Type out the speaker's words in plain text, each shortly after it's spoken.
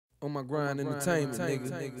On my grind entertainment,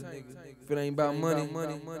 nigga. If it ain't about money,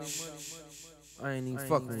 I ain't even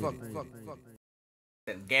fucking with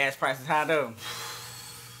it. Gas prices high though.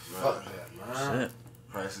 Fuck that, man. Shit.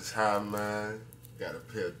 Price is high, man. Gotta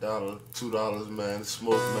pay $1, $2, man, to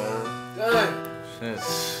smoke, man. Damn.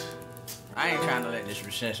 Shit. I ain't trying to let this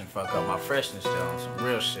recession fuck up my freshness though, on some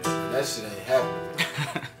real shit. That shit ain't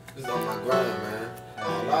happening. It's on my grind, man.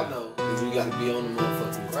 All I know is you gotta be on the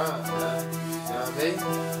motherfucking grind, man. You know what I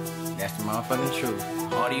mean? That's the motherfucking truth.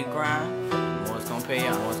 The harder you grind, the more it's gonna pay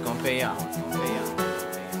out. The more it's gonna pay out. It's gonna pay out.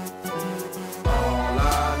 All I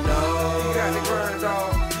know, you got to grind,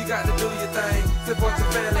 dog. You got to do your thing. Support your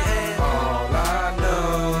family and all I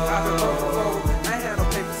know, I've been broke before. I ain't had no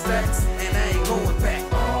paper stacks and I ain't going back.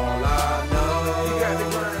 All I know, you got to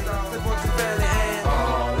grind, dog. Support your family and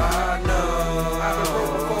all I know, I've been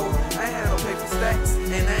broke before. I ain't had no paper stacks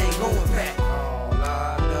and I ain't going back. All I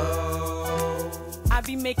know, I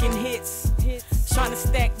be making hits, trying to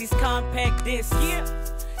stack these compact discs. Yeah.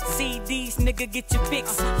 CDs, nigga, get your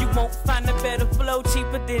fix. You won't find a better flow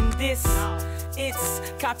cheaper than this. It's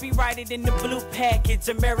copyrighted in the blue package.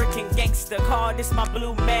 American gangster, call this my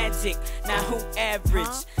blue magic. Now who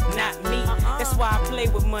average? Not me. That's why I play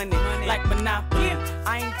with money like Monopoly.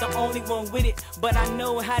 I ain't the only one with it, but I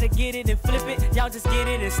know how to get it and flip it. Y'all just get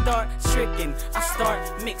it and start tricking. I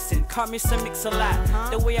start mixing, call me some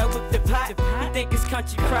mix-a-lot. The way I whip the pot, you think it's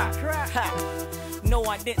country crop. No,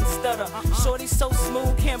 I didn't stutter. Shorty so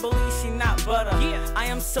smooth, can't believe she not butter. I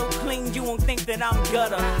am so clean, you won't think that I'm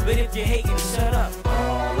gutter. But if you're hating, shut up.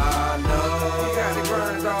 all I know, you got to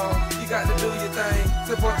grind, dog. You got to do your thing.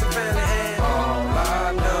 Support your family and all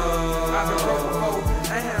I know, I've been broke before.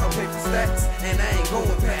 I ain't had no paper stacks and I ain't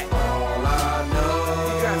going back. All I know,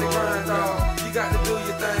 you got to grind, dog. You got to do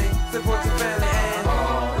your thing. Support your family and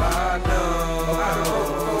all I know, I've been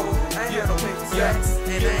broke before. I ain't had no paper stacks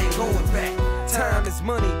and I ain't going back. Time is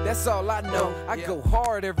money, that's all I know. I go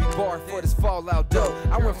hard every bar for this fallout dough.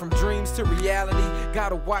 I went from dreams to reality,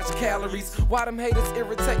 gotta watch calories. Why them haters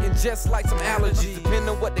irritating just like some allergies? Depending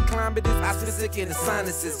on what the climate is, I spit sick in the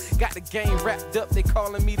sinuses. Got the game wrapped up, they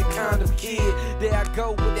calling me the condom kid. There I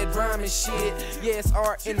go with that rhyming shit. Yeah, it's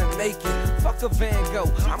art in the making. Fuck a Van Gogh,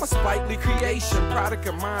 I'm a Spike Lee creation. Product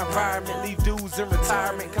of my environment, leave dudes in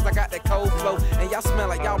retirement. Cause I got that cold flow, and y'all smell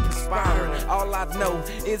like y'all perspiring. All I know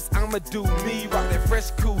is I'ma do me. Rock that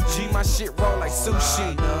fresh cool G, my shit roll like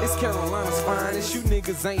sushi. It's Carolina's finest, you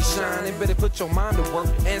niggas ain't shining. Better put your mind to work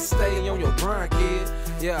and stay on your grind, kid.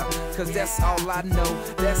 Yeah, cause that's all I know,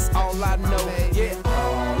 that's all I know. Yeah,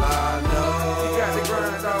 all I know, you got to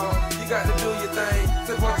grind, dog. You got to do your thing,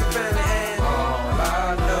 support your family and all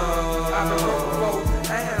I know, I've been broke before.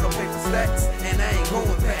 I ain't had no paper stacks and I ain't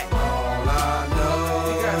going back. All I know,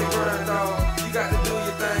 you got to grind, dog. You got to do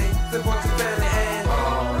your thing, support your family and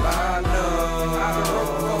all I know, I've been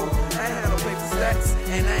broke before. I ain't had no paper stacks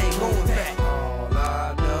and I ain't going back. All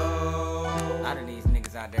I know. A lot of these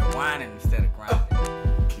niggas out there whining instead of grinding.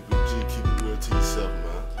 Keep it G, keep it real to yourself,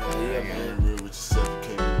 man. Yeah, man. Be real with yourself,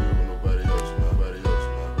 you can't be real with nobody else, man. Nobody else, man.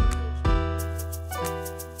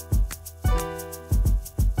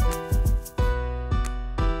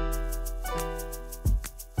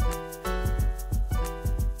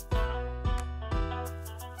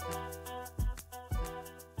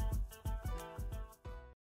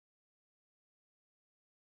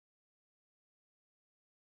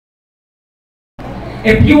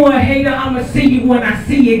 If you a hater, I'ma see you when I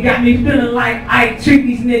see you. Got me feeling like I treat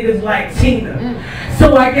these niggas like Tina.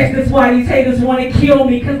 So I guess that's why these haters wanna kill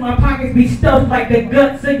me, cause my pockets be stuffed like the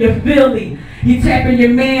guts of your Philly. You tapping your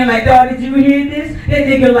man like, dawg, did you hear this? That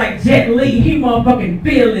nigga like Jet Li, he motherfucking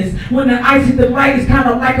fearless. When the ice hit the light, it's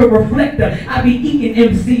kinda like a reflector. I be eating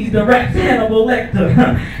MCs, the rap's Hannibal Lecter.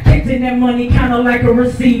 Catching that money kinda like a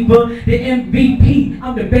receiver. The MVP,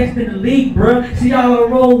 I'm the best in the league, bruh. See all I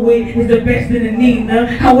roll with is the best in the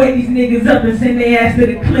Nina. I wake these niggas up and send their ass to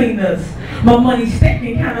the cleaners. My money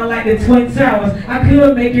stacking kinda like the Twin Towers. I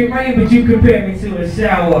could make it rain, but you compare me to a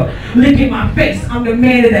shower. Look at my face, I'm the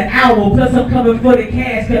man of the hour. Plus I'm coming for the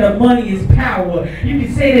cash, cause the money is power. You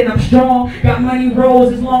can say that I'm strong, got money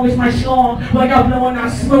rolls as long as my schlong. Like I'm blowing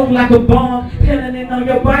out smoke like a bomb. Peeling in on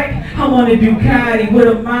your bike, I'm on a Ducati with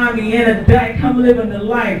a mommy and a dyke. I'm living the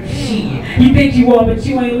life, shit. You think you are, but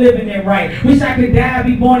you ain't living it right. Wish I could die,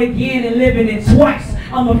 be born again and living it twice.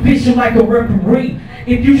 I'm official like a referee.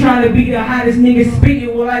 If you trying to be the hottest nigga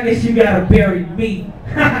speaking, well, I guess you gotta bury me.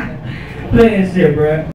 Play that shit, bruh.